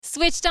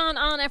Switched on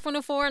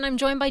F104, and I'm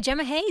joined by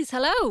Gemma Hayes.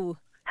 Hello.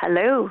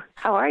 Hello,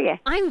 how are you?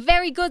 I'm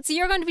very good. So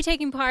you're going to be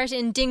taking part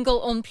in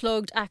Dingle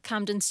Unplugged at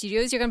Camden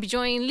Studios. You're going to be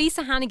joining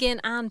Lisa Hannigan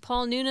and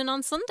Paul Noonan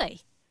on Sunday.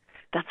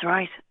 That's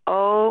right.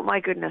 Oh my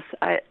goodness.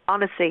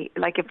 Honestly,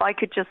 like if I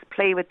could just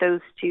play with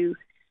those two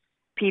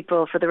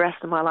people for the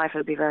rest of my life,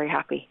 I'd be very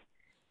happy.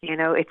 You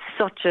know, it's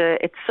such a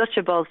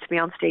buzz to be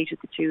on stage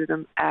with the two of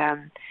them,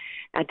 and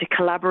to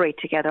collaborate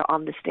together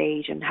on the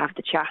stage and have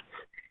the chats.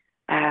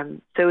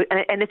 So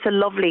it's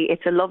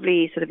a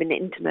lovely sort of an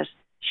intimate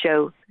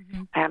show.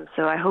 Mm-hmm.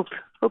 So I hope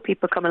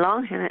people come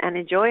along and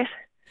enjoy it.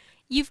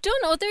 You've done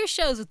other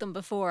shows with them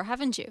before,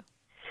 haven't you?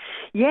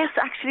 Yes,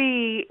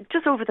 actually,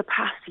 just over the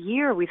past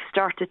year, we've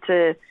started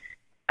to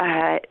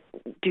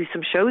do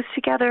some shows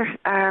together.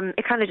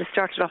 It kind of just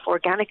started off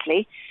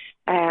organically,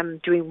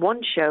 doing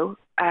one show,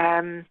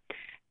 and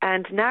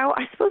now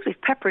I suppose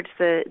we've peppered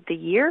the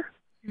year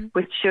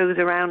with shows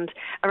around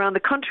the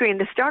country.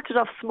 And they started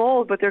off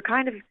small, but they're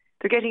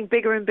getting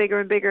bigger and bigger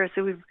and bigger.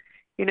 So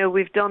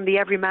we've done the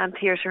Everyman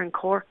Theatre in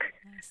Cork,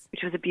 nice,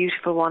 which was a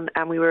beautiful one,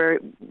 and we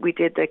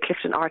did the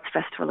Clifton Arts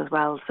Festival as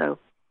well. So,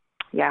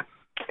 yeah.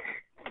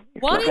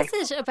 What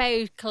is it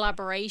about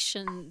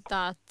collaboration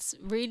that's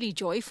really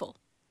joyful?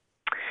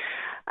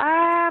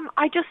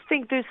 I just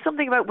think there's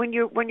something about when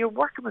you're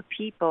working with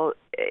people,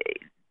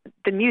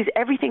 the music,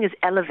 everything is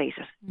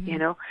elevated, you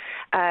know,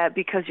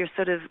 because you're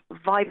sort of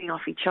vibing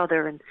off each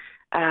other, and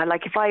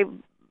like if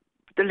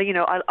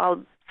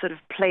I'll sort of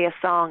play a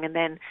song and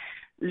then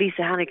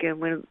Lisa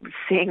Hannigan will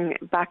sing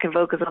backing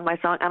vocals on my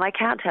song, and I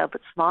can't help but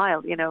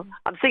smile. You know,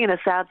 I'm singing a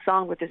sad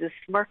song, but there's a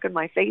smirk on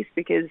my face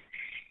because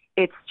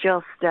it's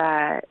just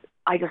I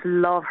just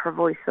love her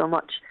voice so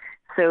much.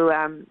 So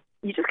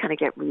you just kind of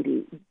get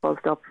really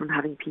buzzed up from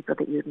having people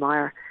that you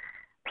admire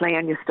play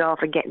on your stuff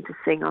and getting to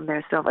sing on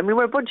their stuff. I mean,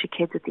 we're a bunch of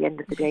kids at the end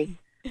of the day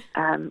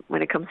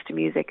when it comes to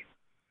music.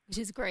 Which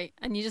is great,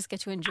 and you just get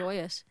to enjoy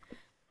it.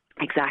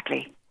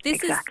 Exactly.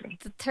 This is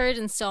the third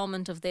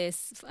installment of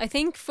this. I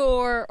think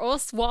for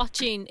us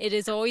watching, it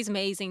is always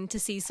amazing to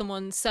see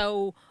someone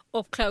so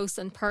up close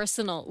and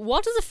personal.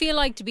 What does it feel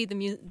like to be the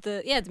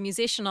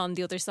musician on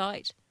the other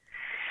side?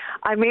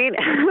 I mean,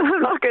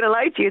 I'm not going to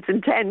lie to you, it's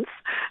intense.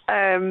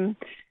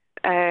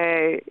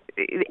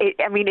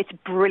 It's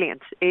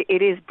brilliant.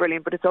 It is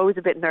brilliant, but it's always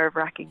a bit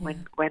nerve-wracking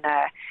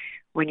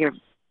when you're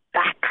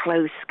that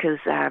close, because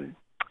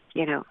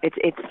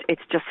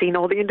it's just seeing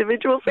all the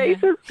individual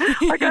faces.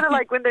 I kind of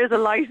like when there's a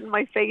light in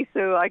my face,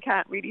 so I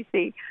can't really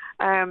see.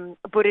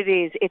 But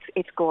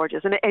it's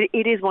gorgeous, and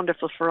it is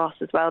wonderful for us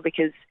as well,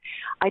 because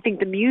I think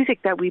the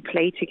music that we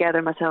play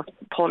together, myself,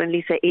 Paul, and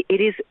Lisa,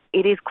 it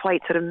is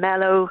quite sort of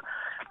mellow.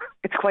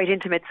 It's quite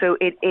intimate, so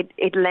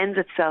it lends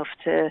itself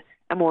to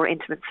a more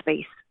intimate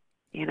space,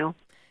 you know.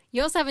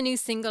 You also have a new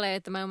single out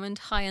at the moment,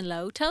 High and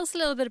Low. Tell us a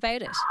little bit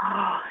about it.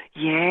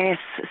 Yes,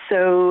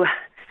 so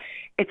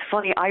it's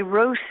funny. I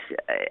wrote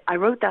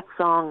that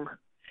song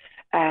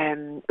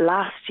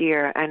last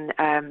year, and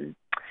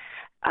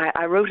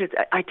I wrote it.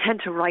 I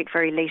tend to write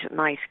very late at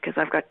night because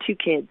I've got two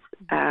kids,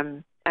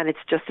 and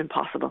it's just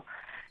impossible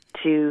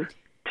to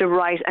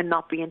write and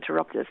not be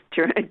interrupted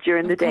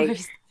during the day.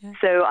 Yeah.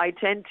 So I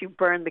tend to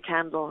burn the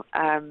candle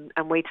and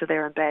wait till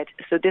they're in bed.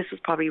 So this was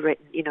probably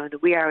written, in the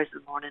wee hours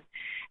of the morning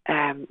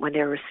when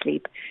they were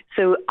asleep.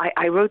 So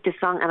I wrote this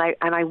song,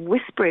 and I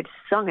whispered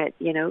sung it,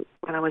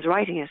 when I was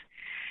writing it.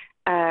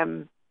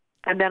 And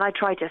then I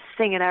tried to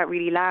sing it out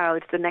really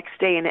loud the next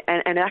day, and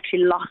it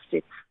actually lost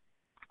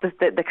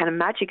the kind of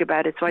magic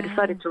about it. So I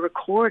decided to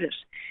record it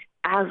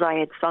as I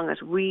had sung it,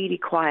 really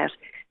quiet,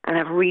 and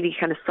have really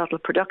kind of subtle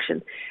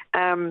production.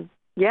 So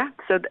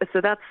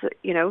that's,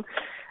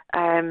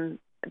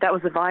 that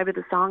was the vibe of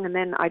the song, and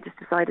then I just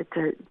decided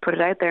to put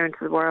it out there into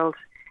the world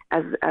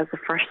as the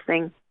first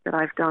thing that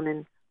I've done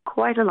in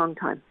quite a long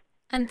time.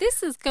 And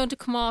this is going to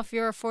come off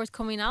your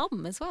forthcoming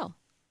album as well.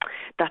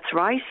 That's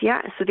right,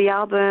 yeah. So the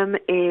album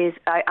is,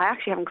 I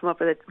actually haven't come up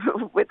with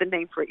with a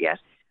name for it yet,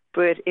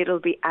 but it'll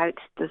be out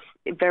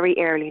very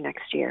early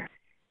next year.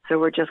 So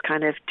we're just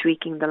kind of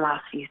tweaking the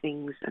last few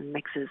things and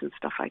mixes and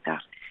stuff like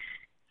that.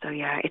 So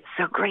yeah, it's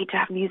so great to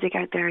have music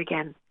out there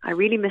again. I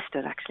really missed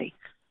it, actually.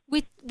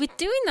 With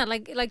doing that,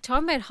 like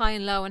talking about High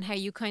and Low and how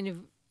you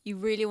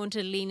really want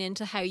to lean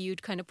into how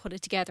you'd kind of put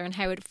it together and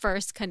how it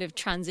first kind of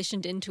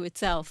transitioned into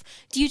itself.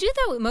 Do you do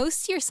that with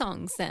most of your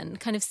songs then?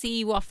 Kind of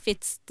see what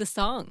fits the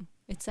song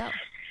itself?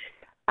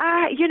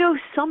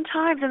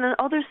 Sometimes, and then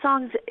other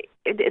songs,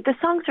 the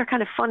songs are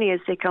kind of funny as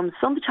they come.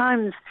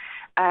 Sometimes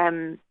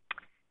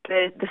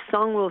the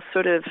song will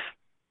sort of,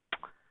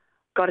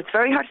 God, it's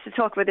very hard to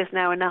talk about this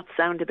now and not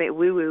sound a bit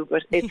woo-woo,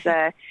 but it's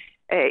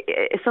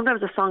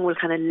sometimes a song will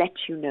kind of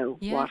let you know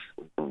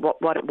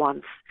what it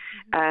wants.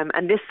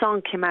 And this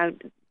song came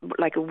out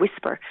like a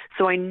whisper,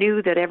 so I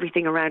knew that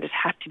everything around it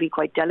had to be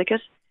quite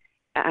delicate.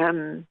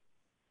 And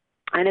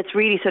it's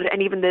really sort of,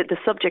 and even the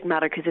subject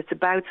matter, because it's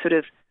about sort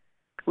of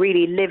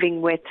really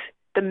living with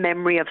the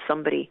memory of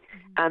somebody,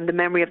 and the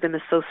memory of them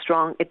is so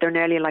strong, they're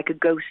nearly like a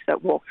ghost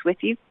that walks with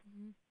you.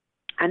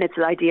 And it's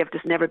the idea of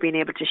just never being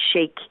able to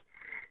shake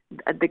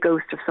the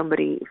ghost of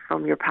somebody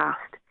from your past.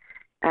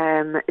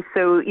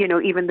 So, you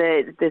know, even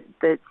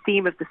the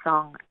theme of the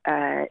song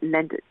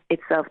lent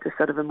itself to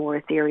sort of a more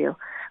ethereal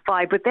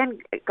vibe. But then,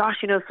 gosh,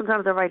 you know,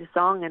 sometimes I write a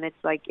song and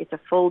it's like it's a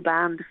full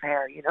band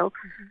affair, you know,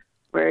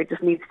 where it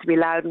just needs to be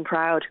loud and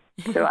proud.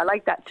 So I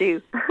like that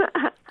too.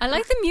 I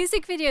like the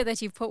music video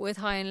that you've put with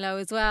High and Low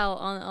as well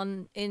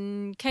on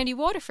in County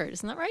Waterford,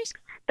 isn't that right?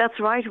 That's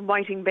right, in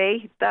Whiting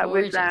Bay. That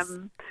Gorgeous. was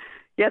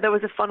yeah, that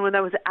was a fun one.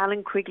 That was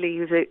Alan Quigley,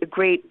 who's a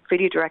great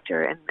video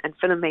director and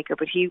filmmaker,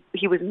 but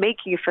he was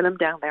making a film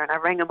down there, and I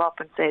rang him up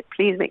and said,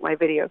 please make my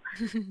video.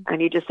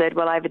 And he just said,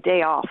 well, I have a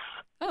day off.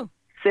 Oh.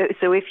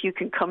 So if you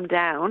can come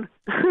down,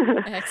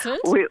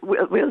 excellent.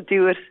 we'll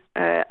do it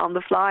on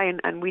the fly,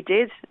 and we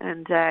did.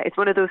 And it's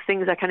one of those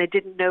things I kind of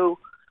didn't know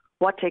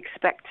what to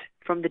expect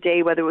from the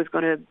day, whether it was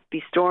going to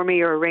be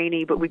stormy or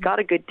rainy, but we got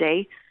a good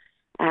day.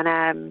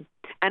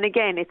 And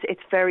again,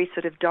 it's very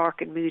sort of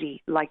dark and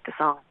moody, like the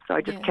song. So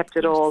I just kept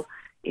it all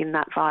in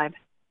that vibe.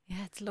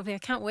 Yeah, it's lovely. I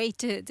can't wait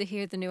to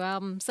hear the new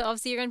album. So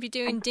obviously you're going to be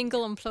doing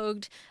Dingle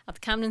Unplugged at the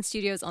Camden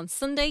Studios on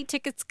Sunday.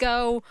 Tickets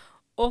go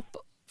up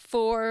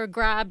for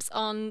grabs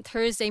on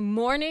Thursday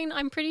morning,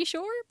 I'm pretty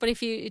sure. But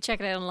if you check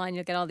it out online,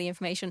 you'll get all the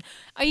information.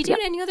 Are you doing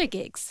any other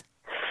gigs?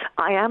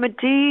 I am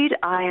indeed.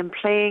 I am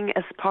playing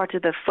as part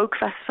of the Folk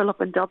Festival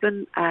up in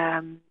Dublin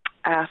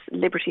at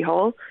Liberty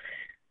Hall.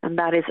 And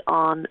that is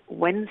on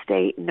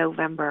Wednesday,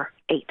 November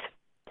 8th.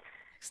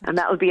 Excellent. And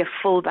that will be a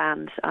full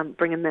band. I'm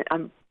bringing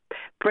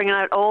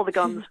out all the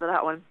guns for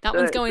that one. That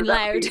one's going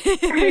loud.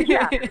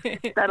 Yeah,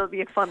 that'll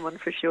be a fun one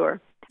for sure.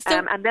 So,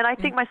 and then I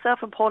think myself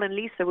and Paul and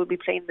Lisa will be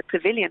playing the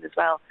Pavilion as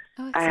well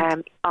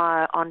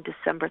on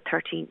December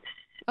 13th.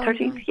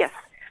 13th, nice. Yes,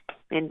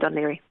 in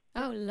Dunleary.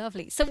 Oh,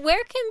 lovely. So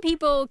where can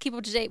people keep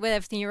up to date with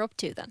everything you're up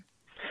to then?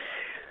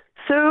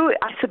 So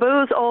I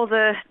suppose all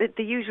the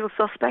usual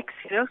suspects,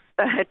 you know,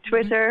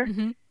 Twitter,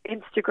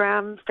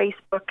 Instagram,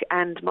 Facebook,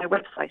 and my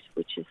website,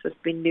 which has sort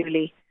of been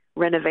newly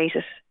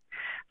renovated,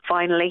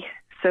 finally.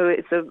 So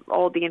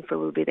all the info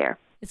will be there.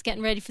 It's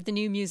getting ready for the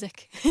new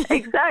music.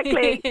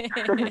 Exactly.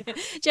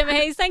 Gemma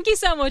Hayes, thank you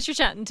so much for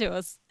chatting to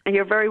us. And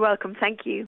you're very welcome. Thank you.